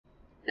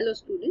Hello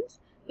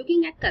students,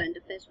 looking at current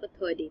affairs for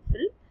 3rd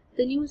April,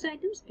 the news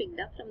items picked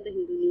up from the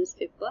Hindu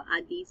newspaper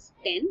are these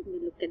 10.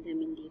 We'll look at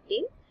them in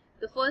detail.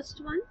 The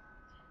first one,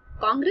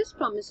 Congress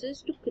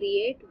promises to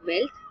create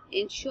wealth,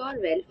 ensure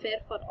welfare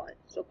for all.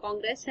 So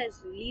Congress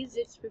has released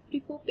its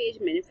 54-page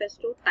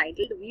manifesto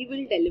titled We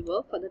Will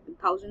Deliver for the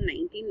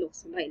 2019 Lok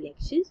Sabha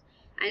elections,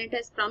 and it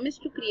has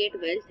promised to create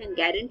wealth and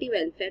guarantee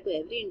welfare to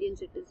every Indian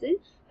citizen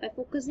by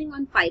focusing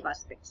on 5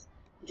 aspects: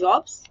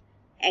 jobs,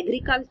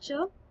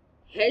 agriculture,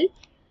 health,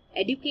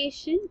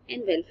 education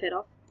and welfare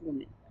of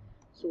women.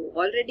 So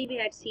already we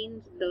had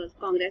seen the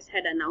Congress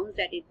had announced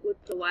that it would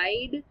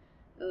provide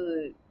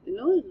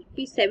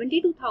rupees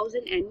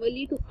 72,000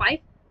 annually to 5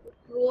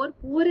 crore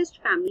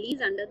poorest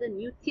families under the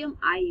Nityam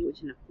Aay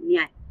Yojana,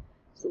 Nyay.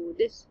 So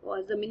this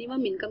was the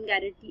minimum income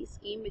guarantee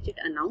scheme which it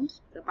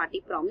announced. The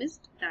party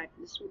promised that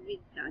this would be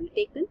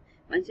undertaken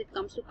once it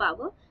comes to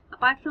power.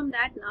 Apart from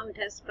that, now it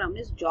has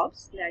promised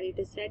jobs, that it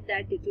is said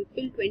that it will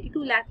fill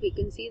 22 lakh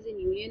vacancies in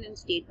union and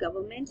state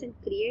governments and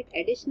create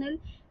additional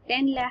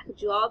 10 lakh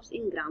jobs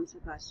in Gram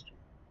Sabhas.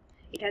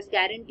 It has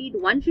guaranteed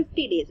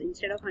 150 days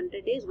instead of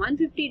 100 days,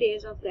 150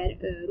 days of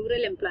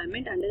rural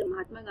employment under the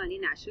Mahatma Gandhi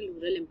National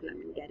Rural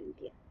Employment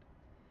Guarantee Act.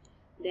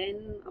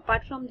 Then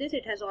apart from this,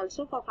 it has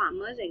also for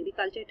farmers,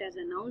 agriculture, it has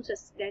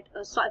announced that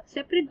a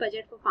separate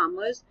budget for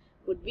farmers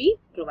would be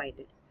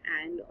provided.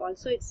 And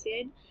also it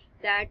said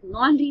that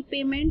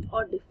non-repayment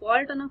or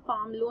default on a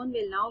farm loan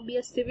will now be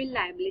a civil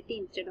liability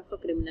instead of a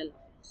criminal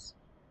offence.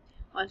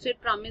 Also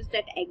it promised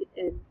that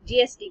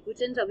GST,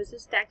 goods and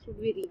services tax,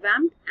 would be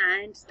revamped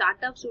and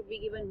startups would be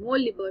given more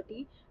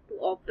liberty to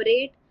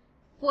operate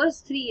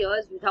first 3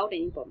 years without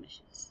any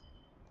permissions.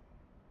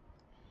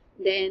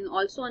 Then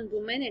also on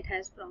women, it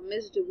has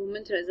promised the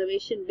Women's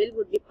Reservation Bill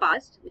would be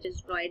passed, which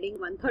is providing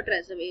 1/3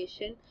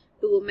 reservation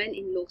to women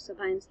in Lok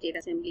Sabha and State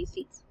Assembly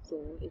seats. So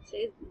it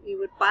says we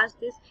would pass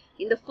this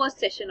in the first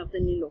session of the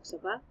new Lok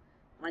Sabha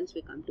once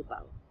we come to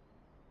power.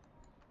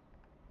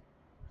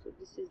 So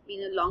this has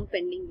been a long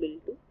pending bill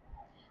too.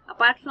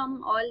 Apart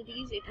from all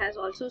these, it has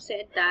also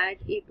said that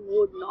it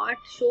would not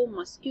show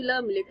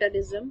muscular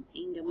militarism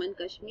in Jammu and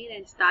Kashmir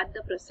and start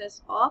the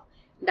process of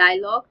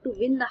dialogue to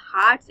win the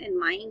hearts and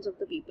minds of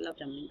the people of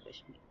Jammu and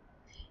Kashmir.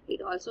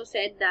 It also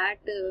said that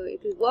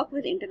it will work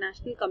with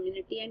international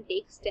community and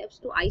take steps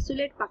to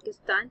isolate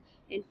Pakistan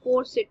and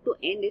force it to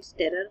end its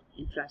terror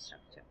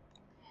infrastructure.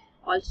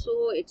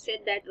 Also, it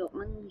said that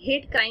on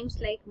hate crimes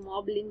like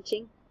mob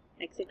lynching,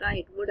 etc.,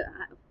 it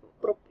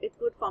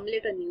would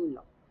formulate a new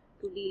law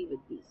to deal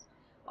with these.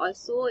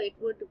 Also, it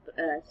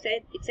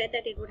said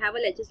that it would have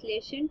a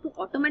legislation to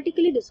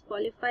automatically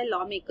disqualify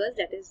lawmakers,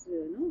 that is,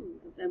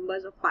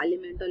 members of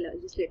parliament or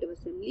legislative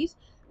assemblies,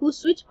 who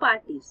switch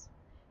parties,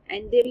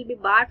 and they will be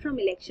barred from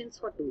elections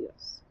for 2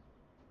 years.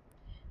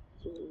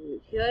 So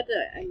here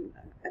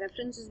the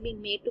reference is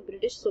being made to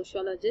British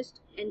sociologist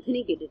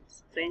Anthony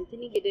Giddens. So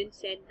Anthony Giddens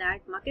said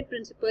that market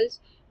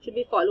principles should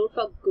be followed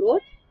for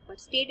growth,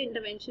 but state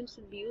intervention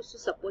should be used to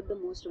support the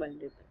most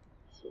vulnerable.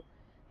 So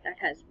that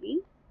has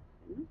been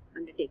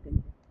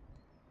undertaken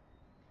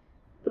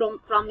here.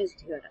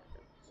 Promised here.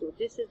 So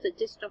this is the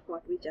gist of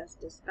what we just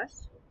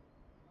discussed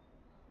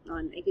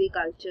on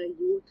agriculture,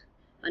 youth.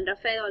 On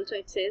Rafale also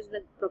it says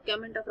the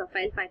procurement of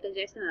Rafale fighter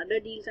jets and other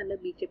deals under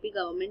BJP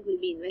government will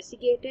be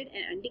investigated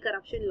and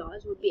anti-corruption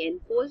laws would be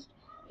enforced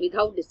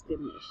without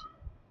discrimination.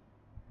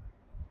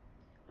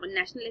 On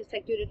national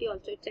security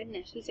also it said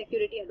National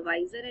Security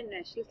Advisor and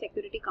National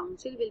Security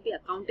Council will be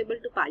accountable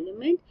to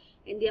Parliament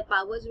and their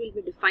powers will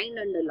be defined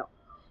under law.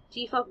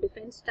 Chief of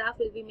Defence Staff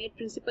will be made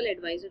principal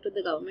advisor to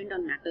the government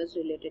on matters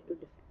related to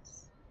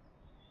defence.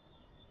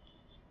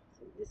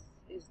 So this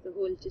is the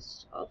whole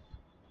gist of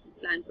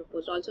plan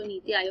proposed. Also,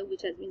 Niti Aayog,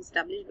 which has been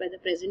established by the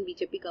present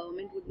BJP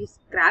government, would be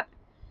scrapped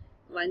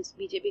once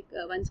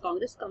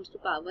Congress comes to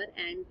power,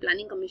 and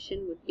Planning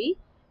Commission would be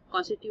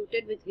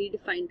constituted with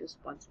redefined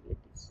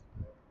responsibilities.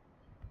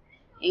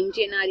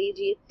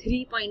 MGNREGA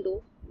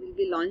 3.0 will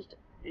be launched.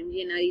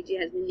 MGNREGA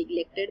has been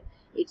neglected.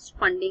 Its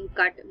funding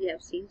cut we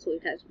have seen, so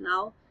it has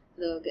now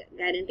the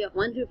guarantee of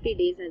 150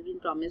 days has been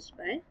promised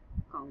by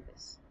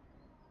Congress,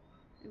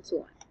 and so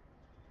on.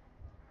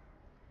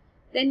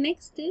 Then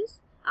next is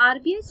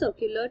RBI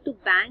circular to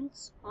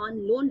banks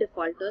on loan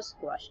defaulters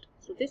quashed.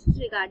 So this is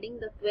regarding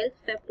the 12th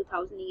Feb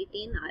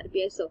 2018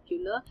 RBI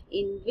circular,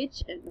 in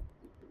which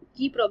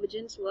key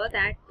provisions were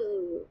that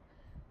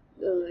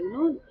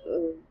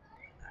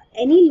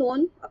any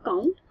loan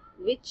account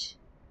which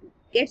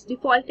gets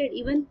defaulted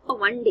even for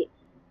 1 day,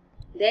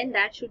 then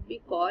that should be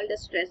called a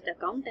stressed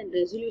account and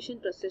resolution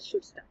process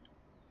should start.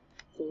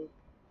 So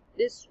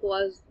this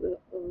was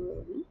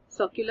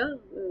circular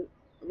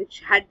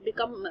which had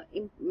become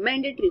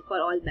mandatory for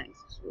all banks.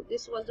 So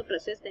this was the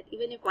process that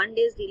even if 1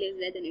 day's delay is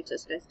there, then it's a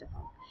stressed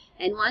account.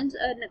 And once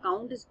an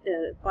account is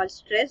called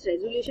stressed,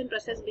 resolution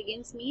process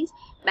begins means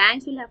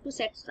banks will have to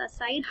set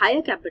aside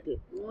higher capital,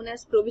 known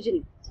as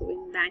provisioning. So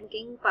in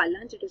banking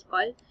parlance, it is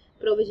called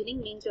provisioning,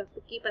 means you have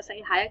to keep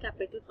aside higher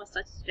capital for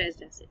such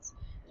stressed assets.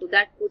 So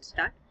that would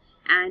start,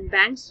 and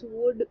banks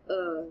would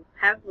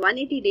have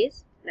 180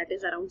 days that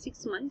is around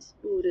 6 months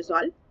to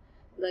resolve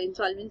the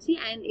insolvency,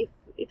 and if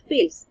it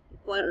fails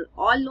for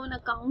all loan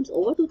accounts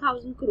over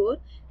 2000 crore,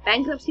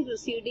 bankruptcy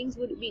proceedings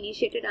would be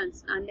initiated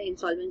under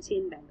insolvency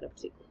and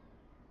bankruptcy code.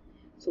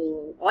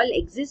 So all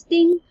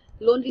existing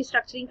loan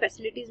restructuring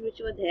facilities which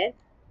were there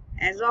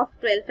as of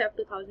 12 Feb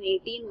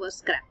 2018 were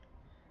scrapped.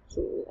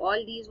 So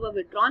all these were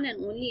withdrawn,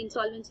 and only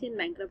insolvency and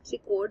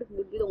bankruptcy code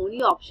would be the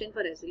only option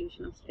for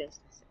resolution of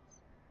stressed assets.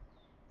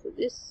 So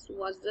this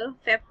was the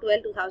Feb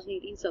 12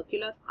 2018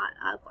 circular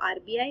of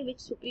RBI, which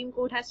Supreme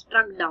Court has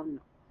struck down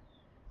now.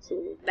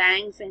 So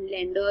banks and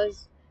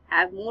lenders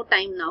have more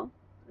time now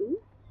to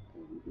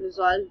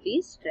resolve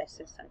these stress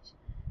as such.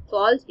 So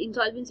all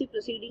insolvency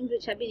proceedings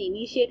which have been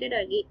initiated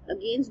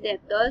against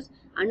debtors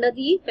under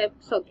the Feb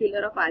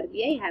circular of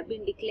RBI have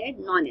been declared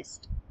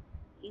non-est.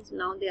 Means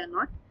now they are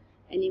not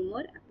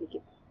anymore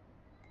applicable.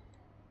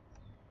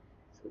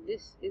 So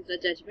this is the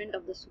judgment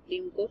of the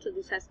Supreme Court. So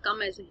this has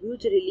come as a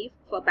huge relief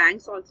for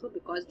banks also,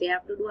 because they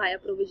have to do higher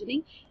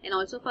provisioning, and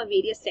also for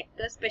various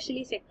sectors,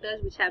 especially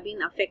sectors which have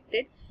been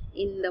affected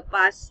in the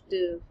past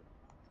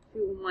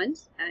few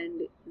months,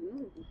 and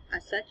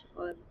as such,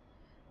 or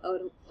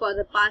for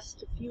the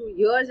past few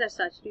years as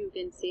such, you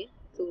can say.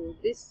 So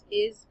this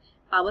is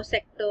power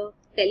sector,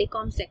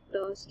 telecom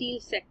sector, steel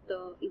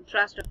sector,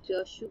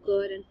 infrastructure,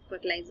 sugar and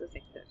fertilizer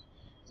sectors.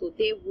 So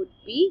they would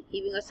be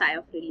giving a sigh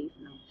of relief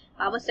now.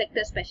 Power sector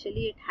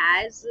especially, it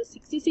has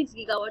 66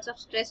 gigawatts of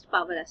stressed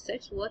power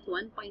assets worth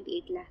 1.8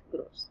 lakh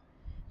crores.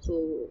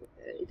 So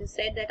it is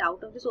said that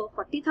out of this, over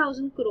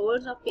 40,000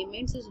 crores of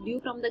payments is due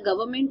from the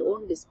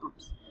government-owned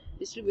DISCOMs,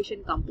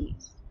 distribution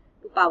companies,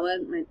 to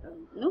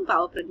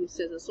power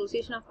producers.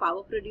 Association of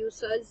Power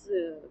Producers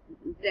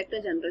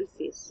Director General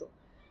says so.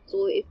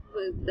 So if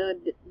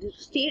the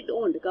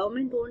state-owned,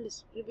 government-owned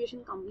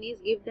distribution companies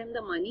give them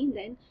the money,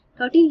 then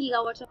 13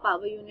 gigawatts of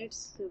power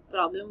units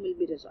problem will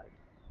be resolved.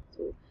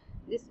 So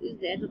this is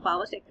there. The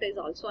power sector is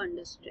also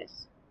under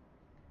stress.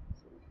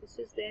 This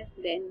is there.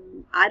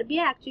 Then RBI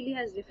actually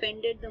has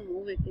defended the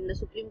move in the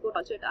Supreme Court.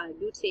 Also it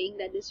argued, saying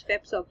that this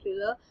Feb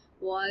circular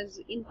was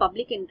in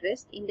public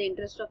interest, in the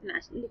interest of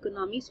national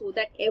economy, so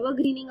that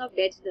evergreening of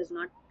debts does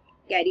not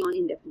carry on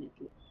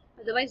indefinitely.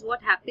 Otherwise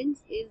what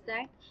happens is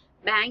that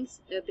banks,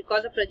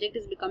 because a project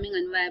is becoming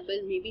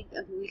unviable, maybe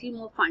a little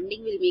more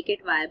funding will make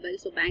it viable.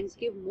 So banks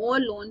give more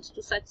loans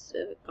to such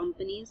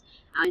companies,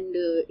 and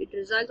it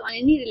results on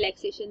any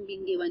relaxation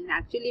being given.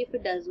 Actually, if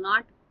it does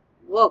not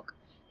work,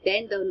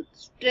 then the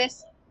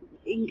stress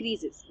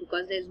increases,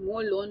 because there is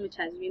more loan which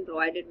has been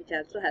provided, which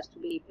also has to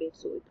be repaid.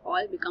 So it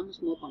all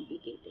becomes more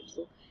complicated.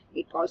 So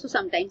it also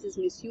sometimes is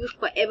misused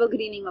for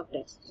evergreening of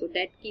debts. So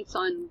debt keeps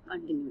on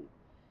continuing.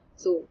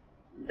 So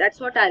that's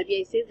what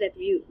RBI says, that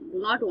we do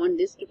not want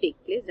this to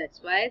take place.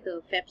 That's why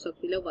the Feb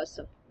circular was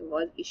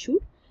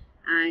issued.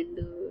 And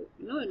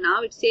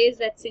now it says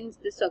that since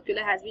the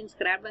circular has been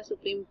scrapped by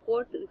Supreme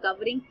Court,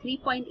 recovering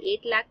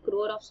 3.8 lakh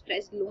crore of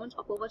stressed loans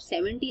of over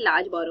 70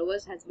 large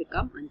borrowers has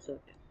become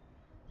uncertain.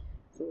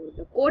 So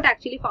the court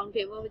actually found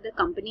favor with the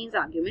company's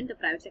argument. The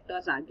private sector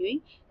was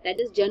arguing that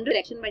this general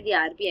action by the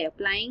RBI,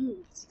 applying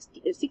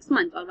 6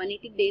 months or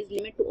 180 days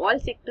limit to all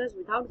sectors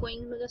without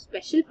going into the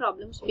special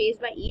problems faced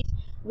by each,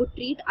 would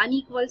treat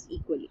unequals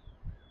equally.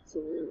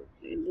 So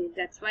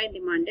that's why I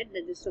demanded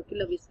that this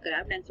circular be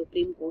scrapped, and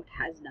Supreme Court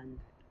has done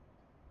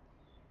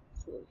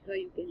that. So here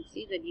you can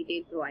see the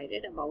detail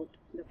provided about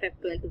the Feb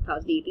 12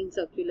 2018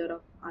 circular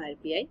of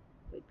RBI.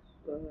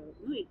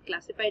 It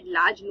classified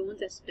large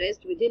loans as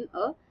stressed within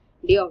a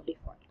day of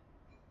default.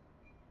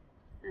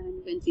 And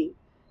you can see,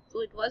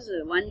 so it was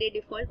 1 day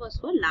default was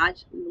for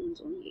large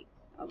loans only,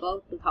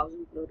 about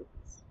 2,000 crore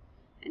rupees.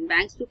 And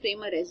banks to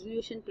frame a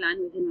resolution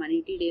plan within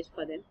 180 days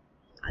for them.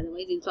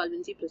 Otherwise,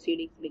 insolvency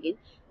proceedings begin.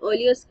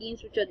 Earlier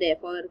schemes which are there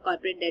for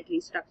corporate debt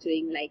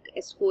restructuring, like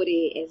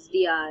S4A,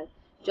 SDR,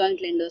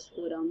 Joint Lenders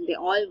Forum, they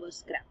all were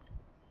scrapped.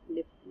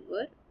 They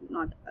were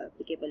not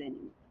applicable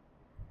anymore.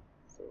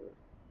 So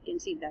you can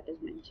see that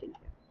is mentioned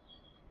here.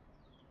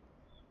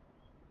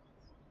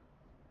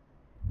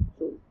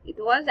 So it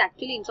was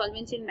actually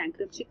insolvency and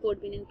bankruptcy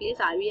code been in place.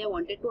 RBI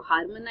wanted to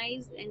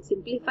harmonize and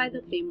simplify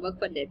the framework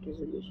for debt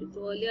resolution.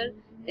 So earlier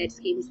debt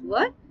schemes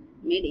were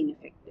made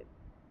ineffective.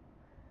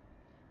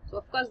 So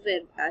of course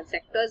there are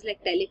sectors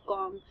like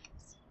telecom,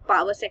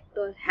 power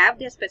sector have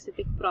their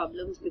specific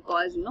problems,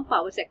 because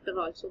power sector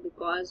also,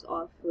 because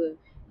of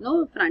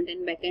front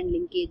and back end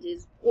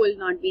linkages, coal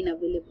not being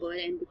available,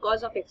 and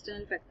because of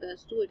external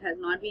factors too, it has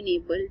not been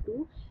able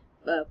to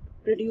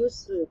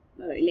produce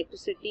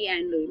electricity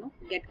and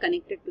get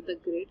connected to the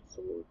grid.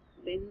 So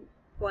then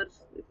for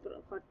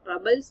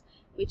troubles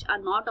which are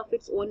not of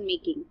its own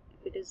making,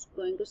 if it is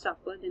going to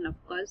suffer, then of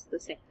course the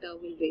sector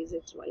will raise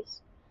its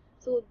voice.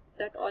 So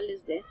that all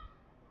is there.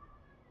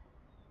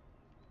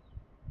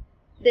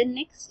 Then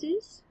next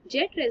is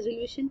Jet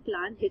Resolution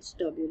Plan hits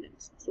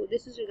turbulence. So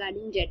this is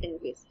regarding Jet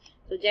Airways.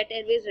 So Jet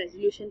Airways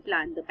Resolution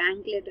Plan, the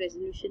bank-led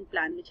resolution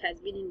plan which has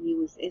been in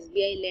use,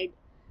 SBI-led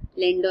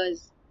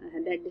lenders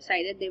that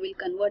decided they will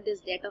convert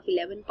this debt of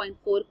 11.4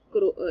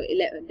 crore,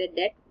 the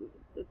debt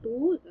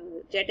to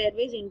Jet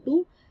Airways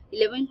into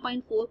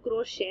 11.4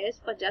 crore shares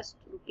for just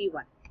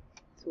 ₹1.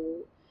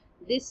 So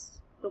this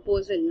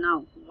proposal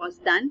now was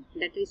done,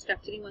 that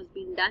restructuring was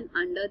being done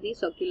under the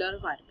circular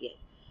of RBI.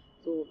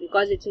 So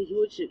because it's a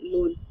huge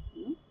loan,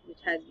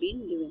 which has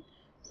been given.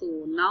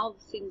 So now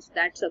since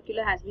that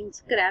circular has been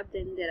scrapped,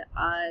 then there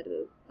are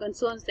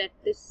concerns that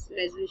this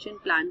resolution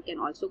plan can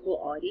also go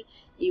awry.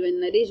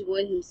 Even Naresh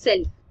Goyal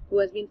himself, who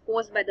has been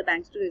forced by the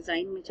banks to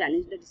resign, may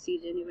challenge the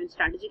decision. Even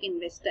strategic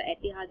investor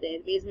Etihad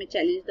Airways may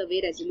challenge the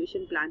way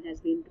resolution plan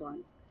has been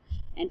drawn.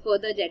 And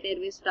further, Jet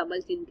Airways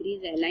troubles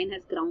increase. Airline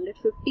has grounded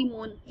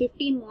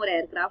 15 more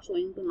aircraft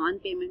owing to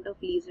non-payment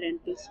of lease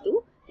rentals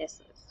to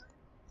lessors.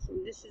 So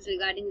this is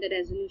regarding the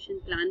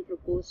resolution plan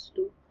proposed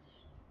to,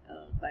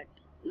 but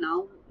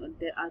now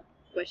there are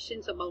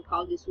questions about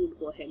how this would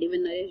go ahead.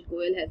 Even Naresh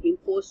Goyal has been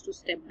forced to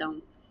step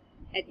down.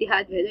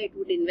 Etihad, whether it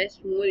would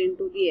invest more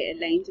into the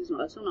airlines, is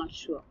also not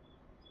sure.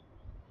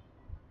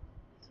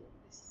 So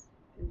this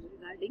is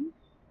regarding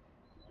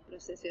the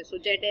process here. So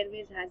Jet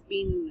Airways has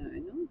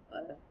been,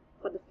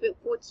 for the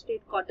fourth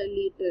straight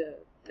quarterly,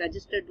 it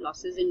registered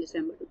losses in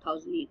December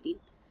 2018.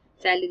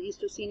 Salaries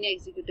to senior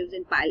executives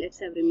and pilots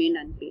have remained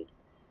unpaid.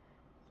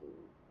 So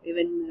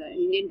even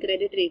Indian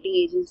Credit Rating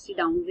Agency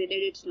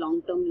downgraded its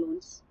long-term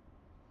loans.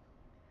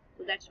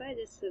 So that's why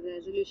this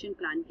resolution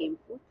plan came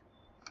forth.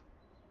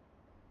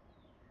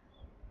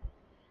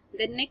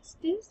 The next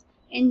is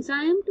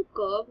enzyme to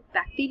curb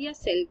bacteria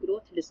cell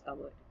growth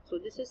discovered. So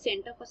this is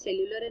Center for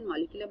Cellular and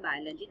Molecular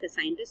Biology. The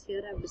scientists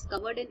here have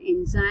discovered an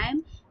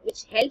enzyme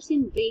which helps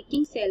in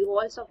breaking cell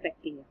walls of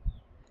bacteria.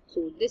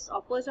 So this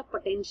offers a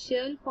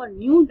potential for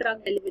new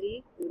drug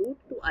delivery route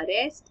to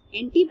arrest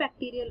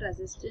antibacterial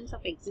resistance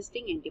of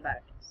existing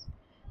antibiotics.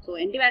 So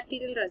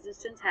antibacterial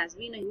resistance has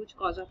been a huge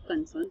cause of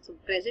concern. So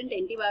present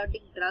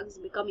antibiotic drugs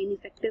become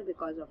ineffective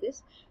because of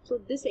this. So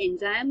this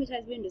enzyme which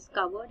has been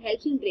discovered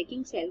helps in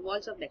breaking cell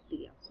walls of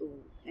bacteria. So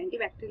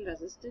antibacterial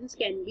resistance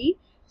can be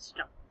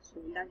stopped. So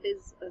that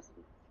is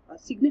a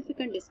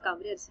significant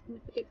discovery, a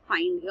significant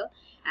find here,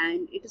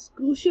 and it is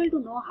crucial to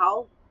know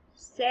how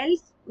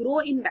cells grow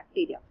in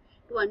bacteria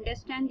to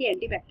understand the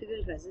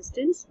antibacterial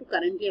resistance to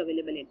currently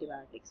available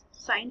antibiotics.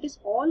 Scientists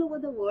all over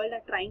the world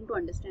are trying to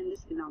understand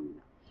this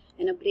phenomenon,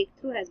 and a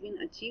breakthrough has been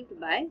achieved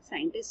by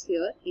scientists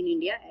here in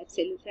India at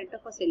Center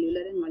for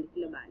Cellular and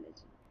Molecular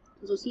Biology.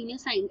 So senior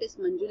scientist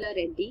Manjula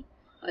Reddy,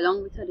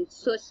 along with a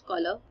research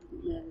scholar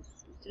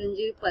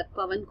Chiranjeev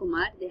Pawan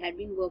Kumar, they had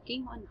been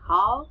working on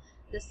how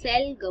the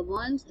cell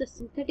governs the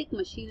synthetic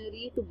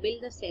machinery to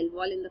build the cell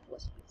wall in the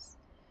first place.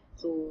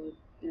 So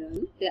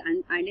they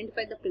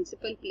identified the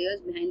principal players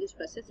behind this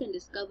process and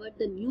discovered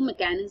the new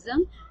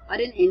mechanism or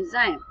an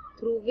enzyme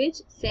through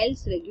which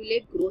cells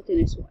regulate growth in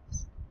its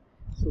walls.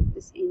 So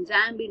this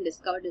enzyme being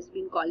discovered is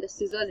being called the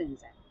scissors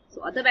enzyme.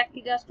 So other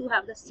bacteria too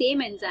have the same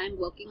enzyme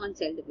working on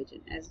cell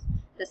division, as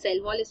the cell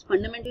wall is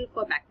fundamental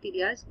for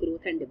bacteria's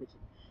growth and division.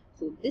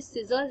 So this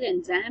scissors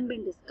enzyme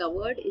being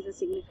discovered is a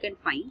significant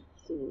find.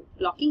 So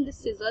blocking this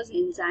scissors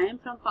enzyme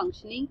from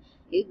functioning,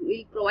 it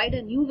will provide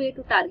a new way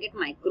to target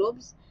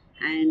microbes,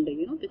 and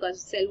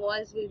because cell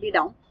walls will be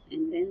down,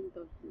 and then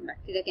the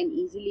bacteria can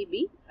easily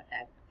be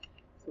attacked.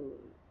 So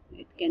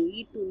it can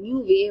lead to new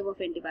wave of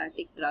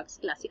antibiotic drugs.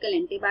 Classical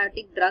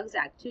antibiotic drugs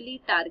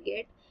actually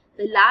target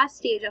the last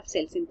stage of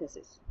cell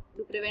synthesis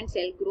to prevent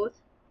cell growth,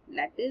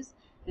 that is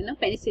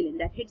penicillin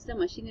that hits the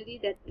machinery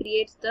that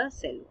creates the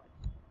cell wall.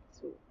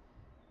 So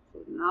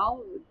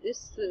now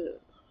this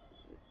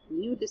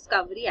new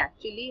discovery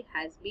actually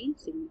has been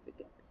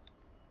significant.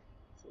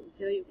 So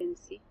here you can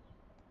see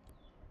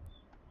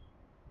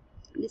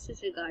this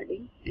is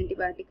regarding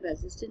antibiotic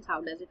resistance.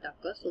 How does it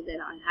occur? So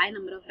there are a high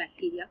number of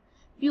bacteria.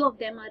 Few of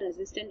them are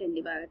resistant to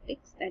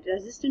antibiotics,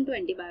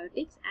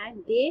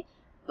 and they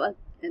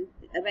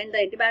when the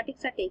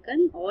antibiotics are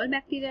taken, all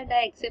bacteria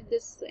die except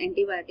this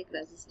antibiotic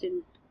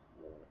resistant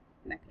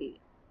bacteria.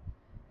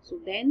 So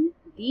then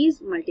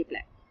these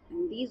multiply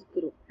and these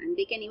grow, and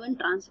they can even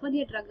transfer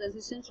their drug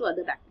resistance to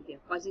other bacteria,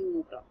 causing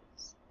more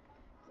problems.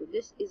 So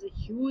this is a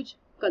huge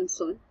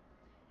concern,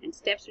 and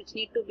steps which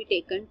need to be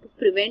taken to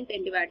prevent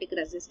antibiotic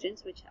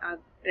resistance, which have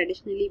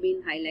traditionally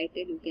been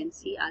highlighted, you can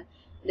see, are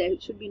there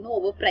should be no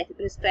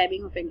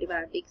over-prescribing of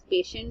antibiotics.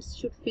 Patients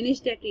should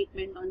finish their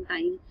treatment on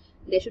time.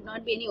 There should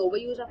not be any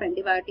overuse of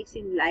antibiotics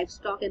in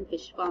livestock and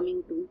fish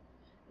farming too.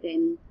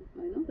 Then,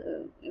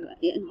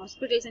 in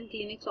hospitals and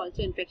clinics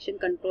also, infection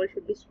control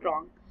should be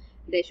strong.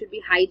 There should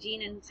be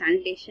hygiene and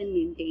sanitation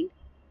maintained,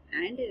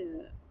 and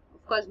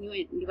of course new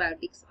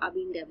antibiotics are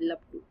being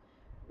developed to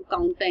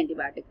counter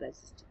antibiotic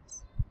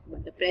resistance.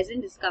 But the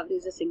present discovery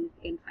is a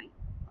significant find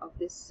of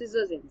this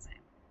scissors enzyme.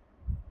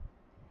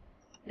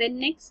 Then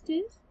next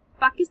is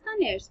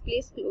Pakistan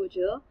airspace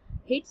closure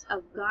hits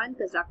Afghan,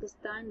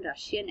 Kazakhstan,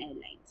 Russian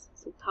airlines.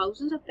 So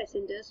thousands of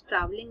passengers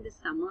traveling this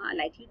summer are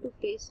likely to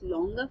face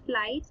longer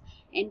flights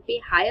and pay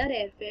higher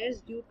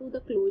airfares due to the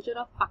closure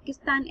of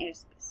Pakistan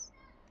airspace.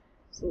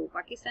 So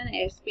Pakistan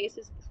airspace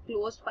is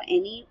closed for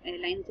any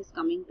airline which is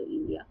coming to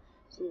India.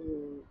 So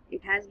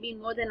it has been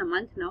more than a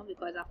month now,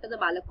 because after the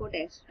Balakot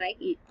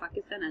airstrike,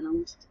 Pakistan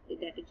announced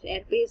that its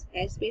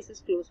airspace is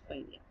closed for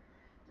India.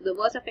 So the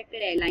worst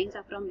affected airlines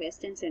are from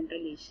West and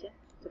Central Asia.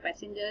 So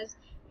passengers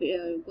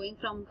going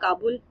from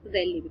Kabul to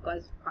Delhi,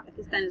 because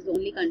Pakistan is the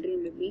only country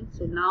in between.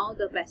 So now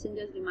the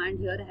passengers demand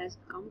here has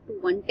come to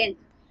 1/10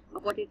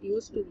 of what it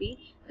used to be.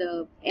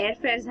 The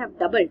airfares have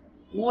doubled,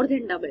 more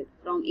than doubled.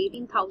 From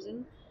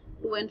 18,000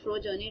 to and fro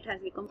journey, it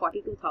has become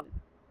 42,000.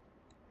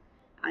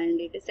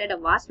 And it is said a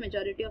vast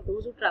majority of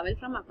those who travel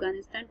from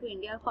Afghanistan to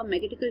India for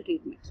medical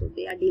treatment, so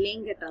they are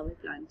delaying their travel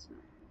plans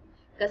now.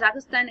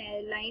 Kazakhstan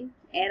airline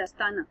Air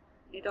Astana,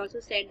 it also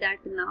said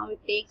that now it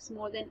takes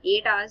more than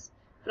 8 hours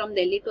from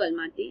Delhi to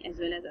Almaty as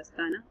well as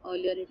Astana.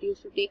 Earlier it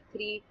used to take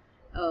 3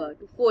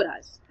 to 4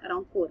 hours,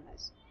 around 4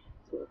 hours.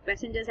 So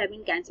passengers have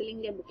been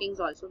cancelling their bookings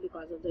also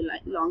because of the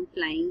long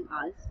flying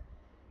hours.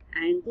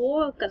 And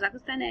though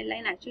Kazakhstan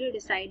airline actually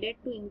decided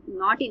to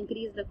not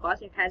increase the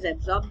cost, it has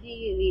absorbed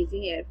the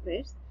raising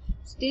airfares,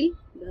 still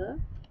the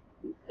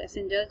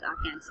passengers are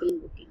cancelling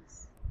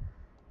bookings.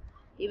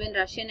 Even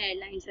Russian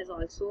airlines has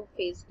also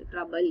faced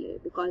trouble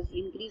because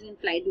increase in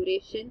flight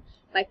duration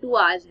by 2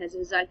 hours has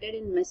resulted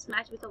in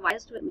mismatch with the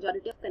vast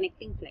majority of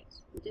connecting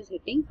flights, which is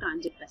hitting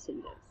transit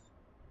passengers.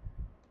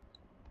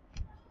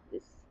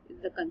 This is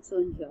the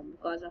concern here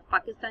because of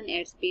Pakistan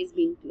airspace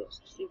being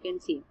closed. So you can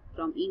see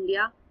from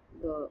India,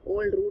 the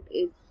old route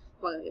is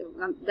for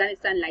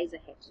Afghanistan lies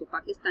ahead, so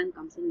Pakistan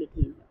comes in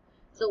between here.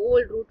 So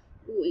old route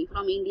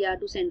from India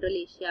to Central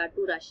Asia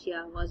to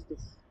Russia was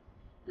this.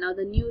 Now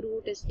the new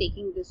route is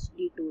taking this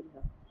detour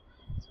here,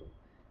 so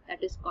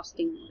that is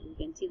costing more. You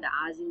can see the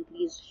hours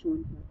increase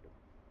shown here too.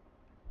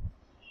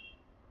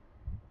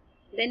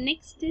 Then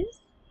next is,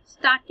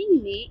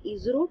 starting May,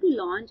 ISRO to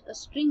launch a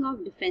string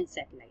of defense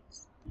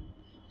satellites.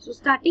 So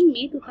starting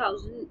May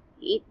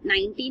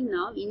 2019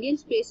 now, Indian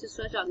Space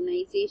Research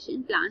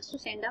Organization plans to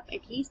send up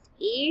at least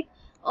 8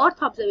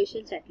 Earth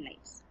observation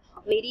satellites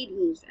of varied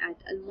hues at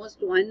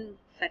almost 1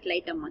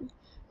 satellite a month.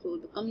 So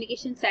the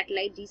communication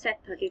satellite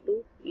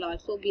GSAT-32 will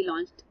also be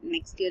launched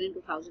next year in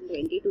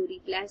 2020 to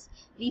replace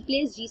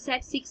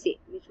GSAT-6A,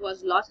 which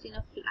was lost in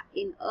a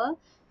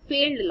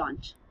failed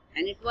launch,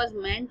 and it was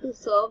meant to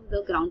serve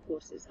the ground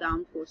forces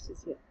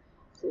here.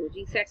 So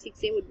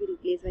GSAT-6A would be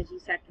replaced by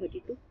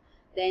GSAT-32.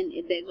 Then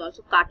there is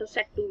also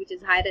Cartosat-2, which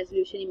is high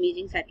resolution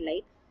imaging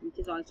satellite, which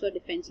is also a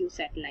defensive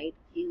satellite.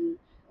 In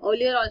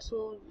earlier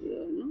also,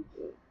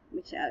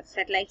 which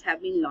satellites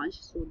have been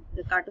launched. So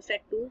the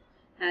Cartosat-2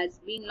 has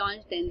been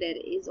launched. Then there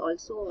is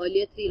also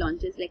earlier 3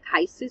 launches like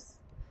HISIS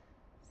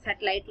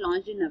satellite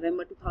launched in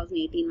November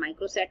 2018,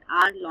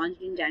 Microsat-R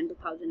launched in Jan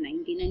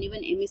 2019, and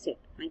even EMISAT.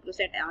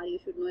 Microsat-R, you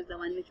should know, is the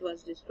one which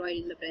was destroyed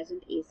in the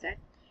present ASAT.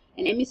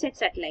 And EMISAT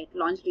satellite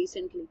launched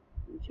recently,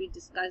 which we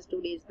discussed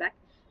 2 days back.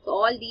 So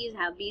all these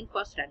have been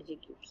for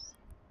strategic use.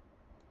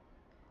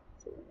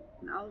 So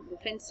now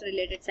defense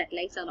related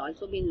satellites are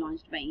also being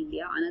launched by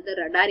India. Another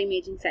radar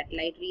imaging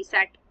satellite,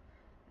 RESAT,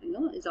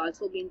 is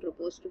also being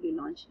proposed to be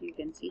launched. You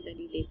can see the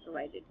detail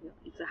provided here.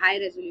 It's a high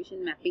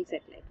resolution mapping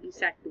satellite,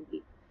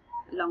 RESAT-2B,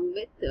 along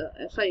with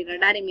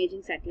radar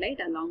imaging satellite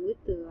along with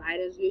high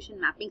resolution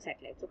mapping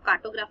satellite. So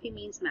cartography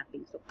means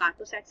mapping. So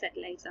Cartosat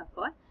satellites are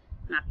for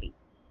mapping.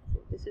 So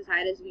this is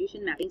high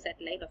resolution mapping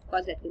satellite, of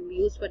course, that can be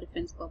used for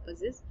defense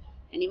purposes.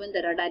 And even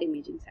the radar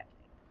imaging satellite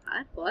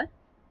are for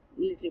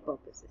military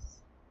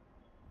purposes.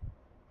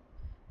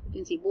 You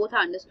can see both are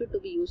understood to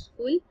be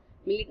useful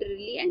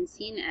militarily and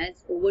seen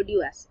as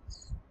overdue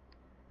assets.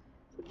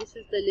 So this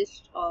is the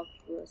list of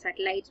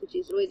satellites which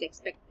ISRO is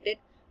expected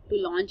to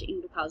launch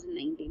in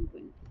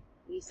 2019-20.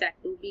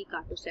 RESAT-2B,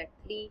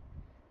 Cartosat-3,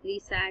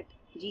 RESAT,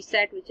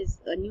 GSAT, which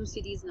is a new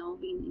series now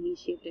being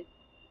initiated.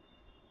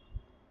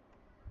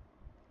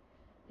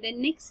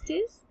 Then next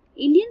is,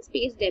 Indian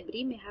space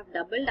debris may have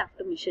doubled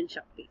after Mission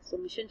Shakti. So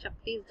Mission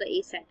Shakti is the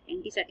ASAT,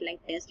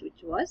 anti-satellite test,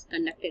 which was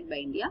conducted by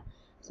India.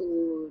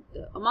 So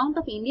the amount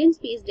of Indian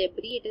space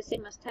debris, it is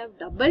said, must have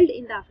doubled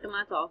in the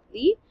aftermath of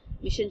the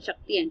Mission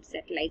Shakti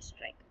anti-satellite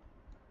strike.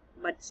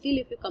 But still,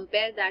 if you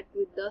compare that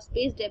with the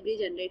space debris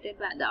generated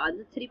by the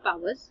other 3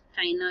 powers,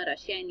 China,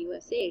 Russia and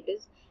USA, it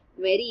is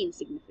very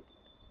insignificant.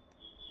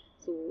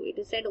 So it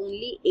is said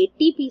only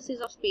 80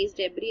 pieces of space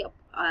debris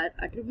are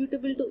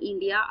attributable to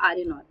India are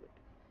in orbit,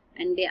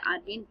 and they are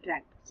being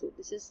tracked. So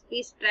this is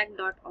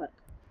spacetrack.org,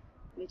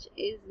 which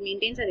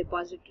maintains a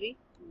repository,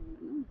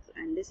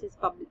 and this is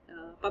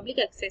public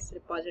access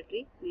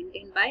repository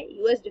maintained by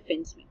US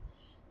Defense Wing.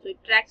 So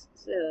it tracks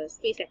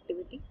space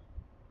activity.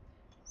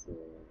 So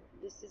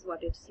this is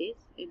what it says.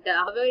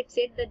 However, it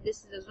said that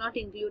this does not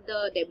include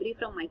the debris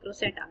from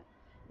Microsat-R,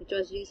 which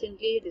was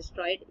recently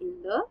destroyed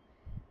in the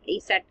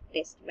ASAT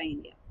test by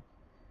India.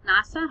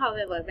 NASA,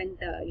 however, when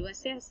the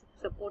USA has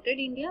supported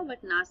India,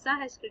 but NASA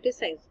has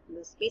criticized,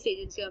 the space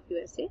agency of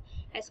USA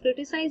has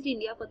criticized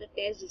India for the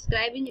test,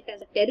 describing it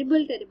as a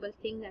terrible, terrible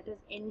thing that has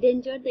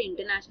endangered the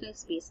International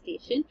Space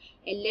Station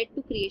and led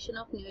to creation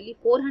of nearly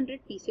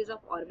 400 pieces of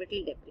orbital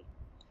debris.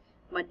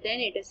 But then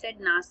it is said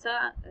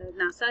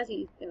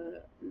NASA's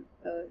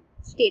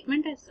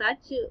statement as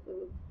such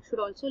should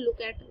also look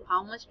at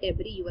how much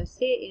debris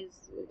USA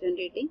is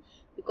generating,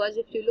 because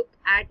if you look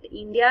at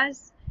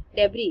India's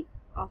debris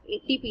of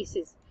 80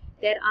 pieces,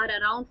 there are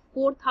around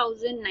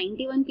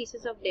 4,091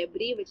 pieces of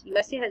debris which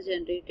USA has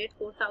generated,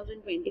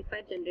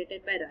 4,025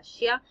 generated by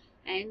Russia,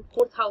 and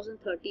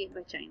 4,038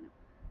 by China.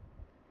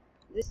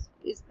 This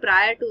is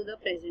prior to the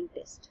present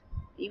test.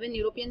 Even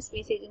European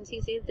Space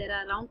Agency says there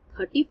are around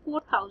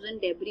 34,000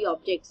 debris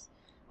objects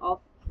of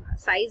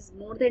size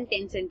more than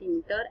 10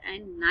 cm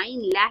and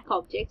 9 lakh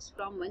objects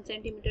from 1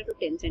 cm to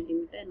 10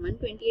 cm and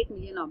 128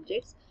 million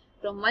objects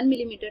from 1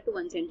 mm to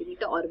 1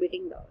 cm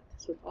orbiting the Earth.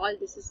 So all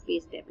this is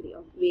space debris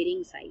of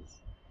varying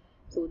size.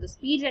 So the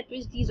speeds at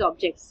which these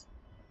objects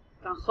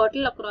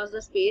hurtle across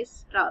the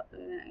space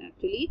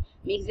actually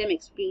makes them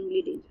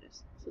extremely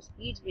dangerous. So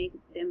speeds make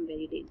them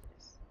very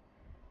dangerous.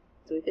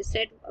 So it is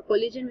said a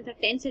collision with a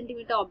 10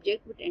 cm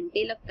object would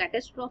entail a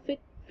catastrophic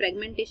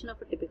fragmentation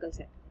of a typical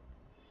satellite.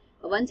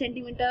 A 1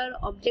 cm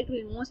object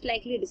will most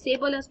likely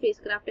disable a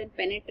spacecraft and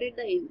penetrate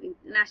the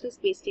International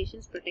Space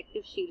Station's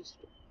protective shields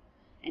too.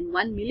 And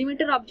 1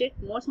 mm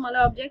object, more smaller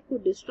object,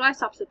 could destroy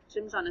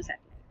subsystems on a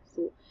satellite.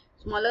 So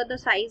smaller the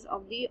size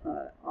of the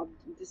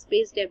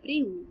space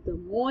debris,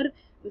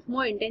 with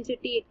more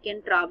intensity it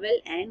can travel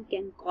and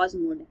can cause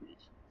more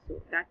damage.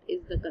 So that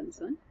is the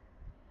concern.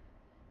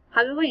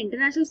 However,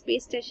 International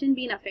Space Station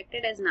been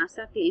affected, as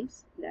NASA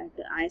claims that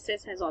the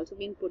ISS has also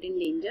been put in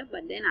danger,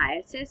 but then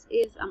ISS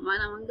is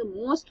one among the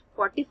most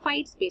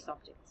fortified space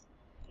objects.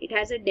 It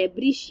has a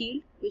debris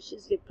shield which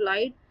is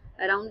deployed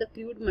around the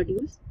crewed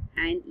modules,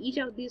 and each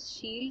of these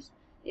shields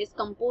is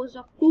composed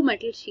of 2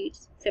 metal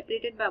sheets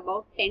separated by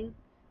about 10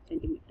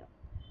 cm.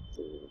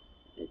 So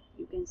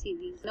you can see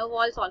these inner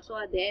walls also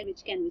are there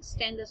which can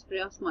withstand the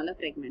spray of smaller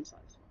fragments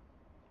also.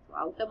 So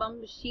outer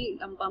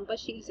bumper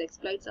shields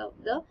exploits of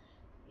the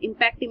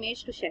impact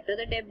image to shatter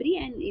the debris,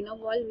 and inner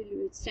wall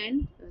will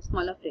withstand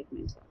smaller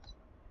fragments also.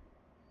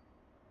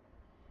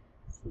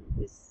 So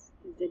this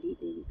is the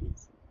detail you can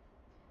see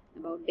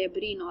about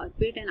debris in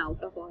orbit and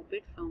out of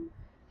orbit from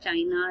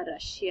China,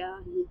 Russia,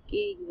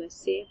 UK,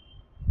 USA,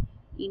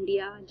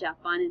 India,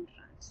 Japan and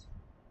France.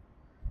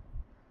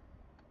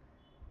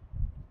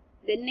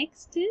 The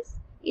next is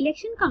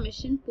Election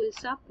Commission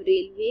pulls up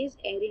Railways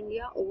Air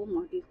India over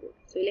Model Code.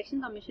 So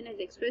Election Commission has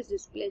expressed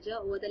displeasure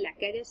over the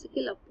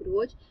lackadaisical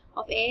approach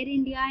of Air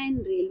India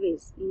and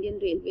Railways, Indian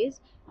Railways,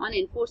 on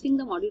enforcing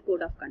the Model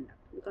Code of Conduct.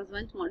 Because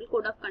once Model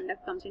Code of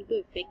Conduct comes into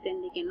effect,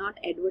 then they cannot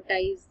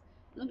advertise,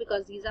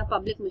 because these are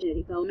public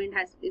machinery. Government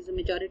is a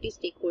majority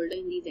stakeholder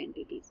in these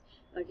entities.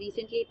 But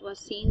recently it was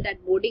seen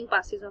that boarding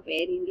passes of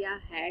Air India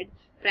had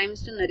Prime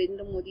Minister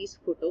Narendra Modi's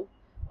photo.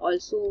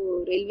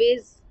 Also,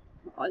 Railways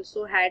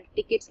also had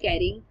tickets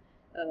carrying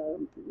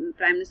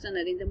Prime Minister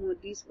Narendra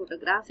Modi's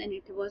photographs, and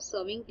it was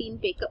serving tin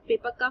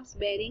paper cups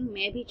bearing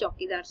 "Main bhi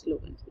Chaukidar"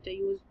 slogans, which are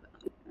used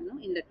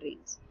in the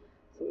trains.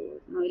 So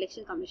now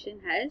Election Commission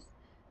has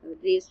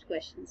raised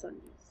questions on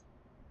this.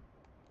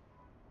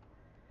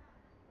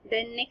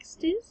 Then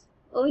next is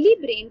early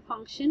brain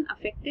function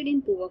affected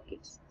in poor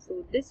kids.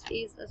 So this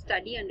is a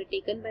study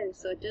undertaken by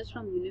researchers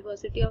from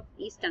University of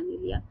East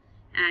Anglia,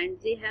 and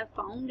they have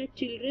found that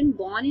children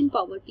born in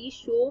poverty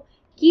show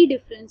key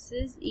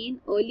differences in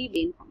early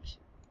brain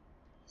function.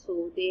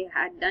 So they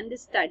had done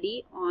this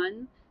study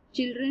on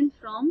children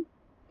from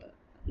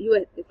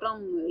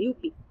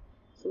UP.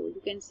 So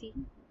you can see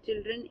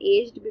children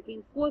aged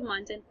between 4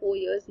 months and 4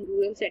 years in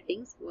rural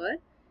settings were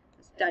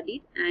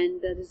studied,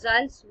 and the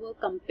results were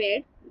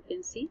compared. You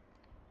can see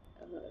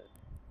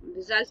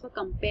results were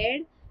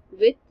compared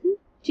with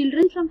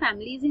children from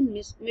families in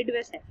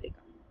Midwest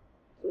Africa.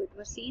 So it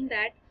was seen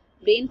that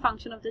brain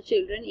function of the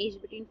children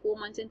aged between 4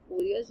 months and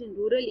 4 years in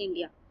rural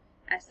India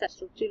as such.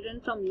 So children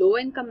from low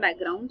income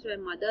backgrounds where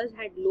mothers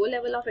had low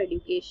level of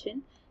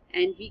education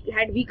and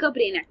had weaker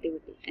brain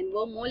activity and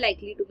were more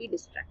likely to be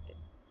distracted.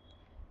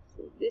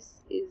 So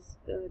this is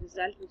the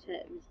result which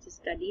the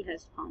study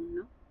has found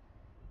now.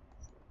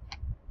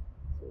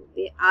 So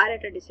they are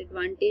at a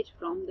disadvantage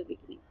from the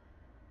beginning.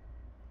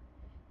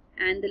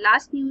 And the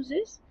last news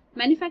is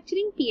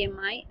manufacturing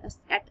PMI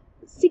at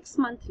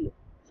 6-month low.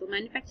 So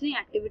manufacturing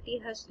activity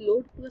has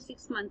slowed to a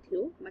 6-month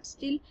low, but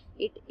still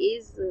it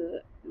is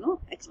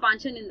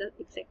expansion in the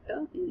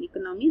sector, in the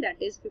economy.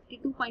 That is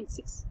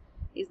 52.6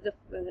 is the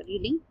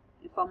reading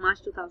for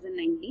March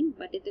 2019,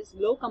 but it is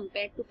low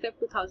compared to Feb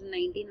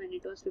 2019 when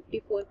it was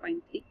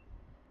 54.3.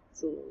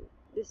 So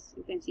this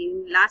you can see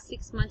in last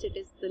 6 months it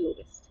is the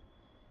lowest.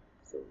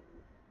 So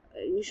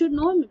you should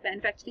know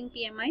manufacturing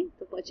PMI,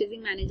 the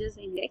Purchasing Managers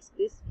Index.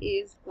 This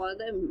is for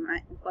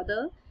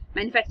the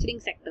manufacturing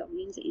sector,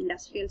 means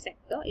industrial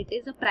sector. It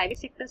is a private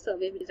sector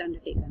survey which is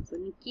undertaken. So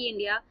Nikkei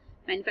India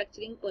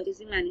Manufacturing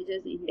Purchasing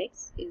Managers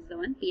Index is the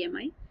one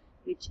PMI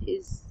which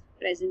is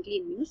presently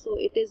in use. So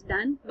it is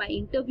done by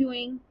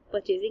interviewing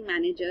purchasing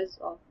managers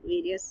of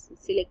various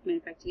select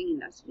manufacturing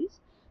industries.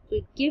 So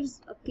it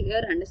gives a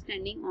clear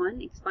understanding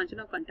on expansion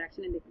or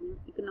contraction in the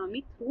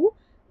economy through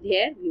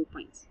their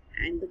viewpoints.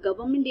 And the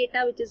government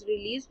data which is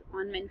released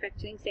on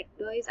manufacturing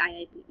sector is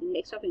IIP,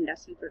 Index of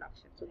Industrial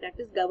Production. So that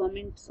is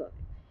government survey.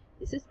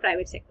 This is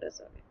private sector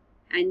survey,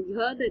 and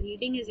here the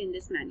reading is in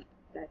this manner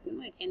that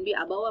it can be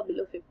above or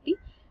below 50.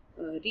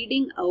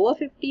 Reading over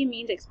 50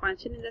 means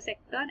expansion in the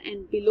sector,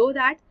 and below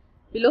that,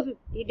 below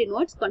 50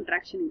 denotes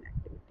contraction in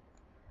activity.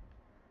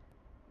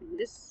 And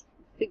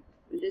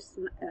this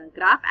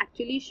graph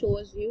actually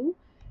shows you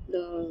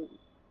the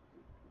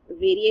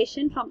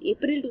variation from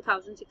April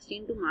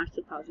 2016 to March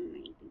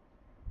 2019.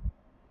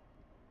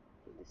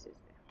 So this is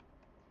there.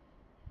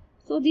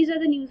 So these are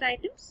the news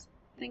items.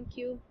 Thank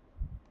you.